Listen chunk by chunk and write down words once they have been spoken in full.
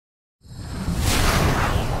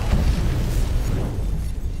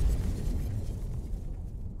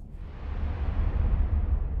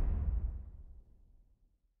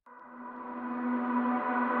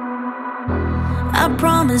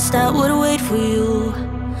promised I would wait for you,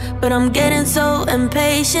 but I'm getting so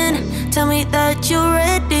impatient. Tell me that you're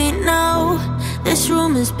ready now. This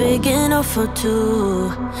room is big enough for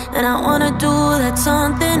two, and I wanna do that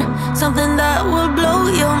something, something that will blow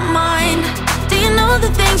your mind. Do you know the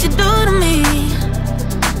things you do to me?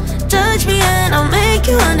 Touch me and I'll make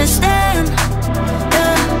you understand.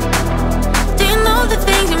 Yeah. Do you know the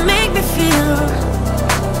things you make me feel?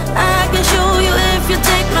 I can show you if you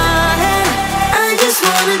take my hand. I just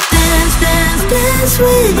wanna dance, dance, dance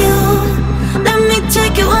with you. Let me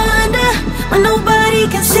take you under where nobody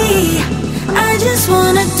can see. I just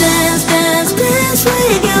wanna dance, dance, dance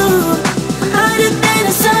with you. Harder than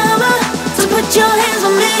the summer, so put your hands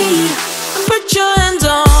on me. Put your hands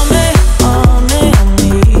on me, on me, on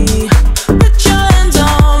me. Put your hands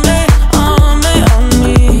on me, on me, on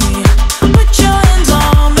me. Put your hands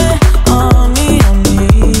on me, on me, on me.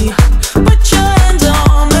 Put your hands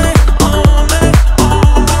on me, on me,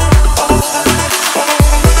 on me, on me.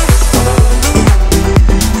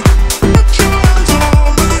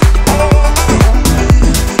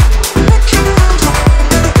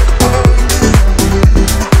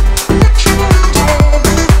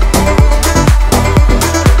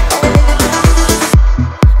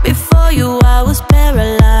 Before you I was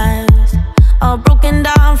paralyzed, all broken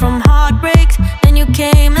down from heartbreaks. Then you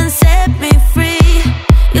came and set me free.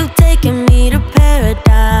 You've taken me to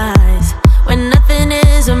paradise, where nothing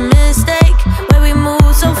is a mistake, where we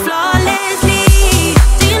move so flawlessly.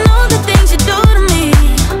 Do you know the things you do to me?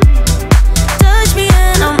 Touch me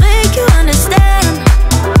and I'll make you understand.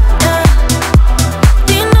 Yeah.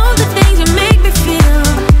 Do you know the things you make me feel?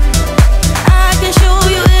 I can show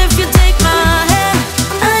you if you take my hand.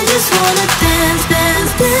 I just wanna dance,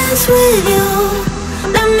 dance, dance with you.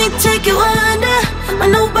 Let me take you under where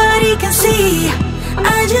nobody can see.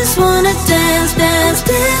 I just wanna dance, dance,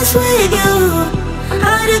 dance with you.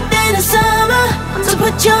 Harder than the summer, so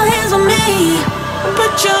put your hands on me.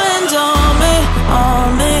 Put your hands on me,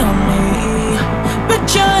 on me, on me. Put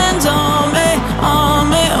your hands on me, on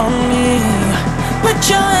me, on me. Put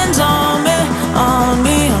your hands on me, on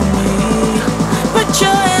me, on me. Put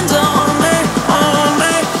your hands on me, on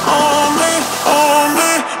me, on me, on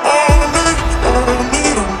me, on me, on me,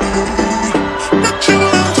 on me. Put your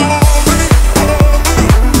hands on me, on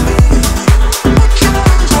me, on me. Put your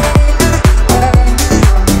hands on me, on me,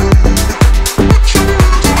 on me. Put your hands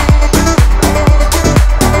on me,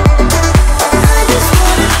 on me, on me. I just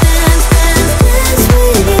wanna dance, dance, dance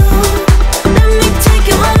with you. Let me take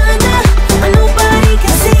you under where nobody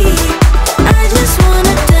can see. I just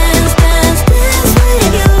wanna dance, dance, dance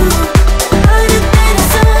with you. Harder than the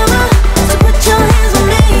summer, so put your hands on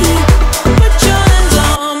me. Put your hands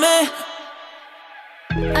on me.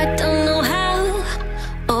 I don't know how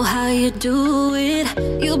or how you do it.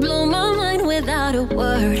 You blow my mind without a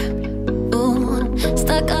word. Ooh,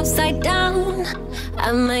 stuck upside down.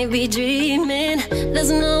 I might be dreaming.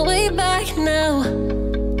 There's no way back now.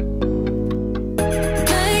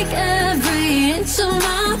 Take every inch of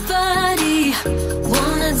my body.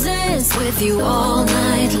 Wanna dance with you all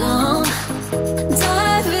night long.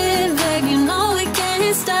 Dive in, babe, you know we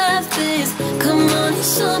can't stop this. Come on and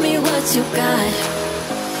show me what you got.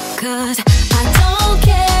 'Cause I don't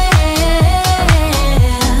care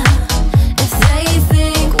if they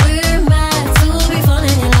think we're mad to be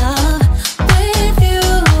falling in love with you.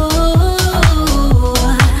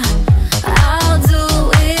 I'll do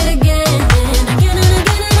it again and again and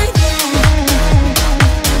again and again.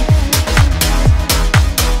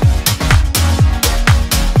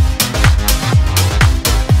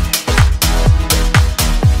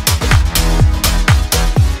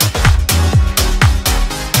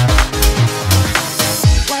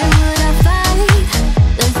 Why would I fight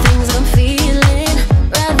the things I'm feeling?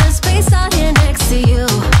 Rather space out here next to you.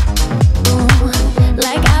 Ooh,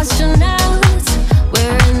 like astronauts,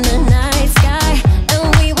 we're in the night sky and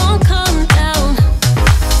we won't come down.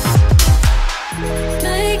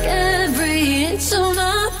 Make every inch of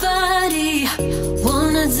my body.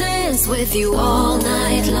 Wanna dance with you all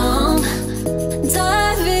night long.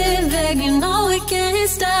 Dive in, babe, you know we can't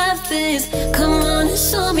stop this. Come on and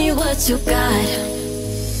show me what you got.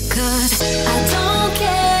 'Cause I don't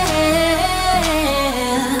care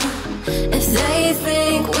if they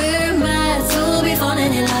think we're mad to be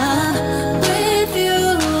falling in love with you.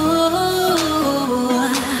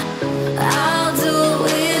 I'll do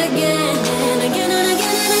it again and again and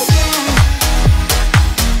again and again.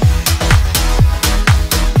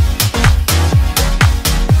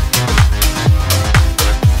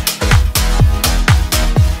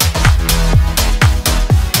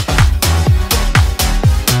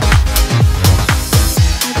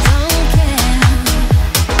 I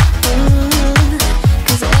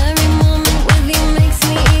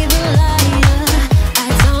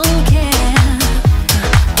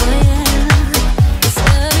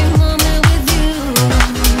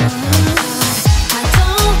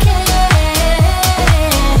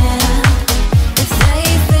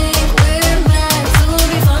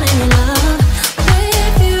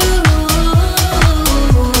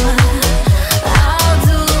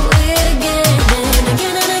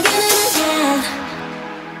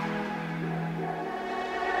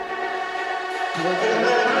Look at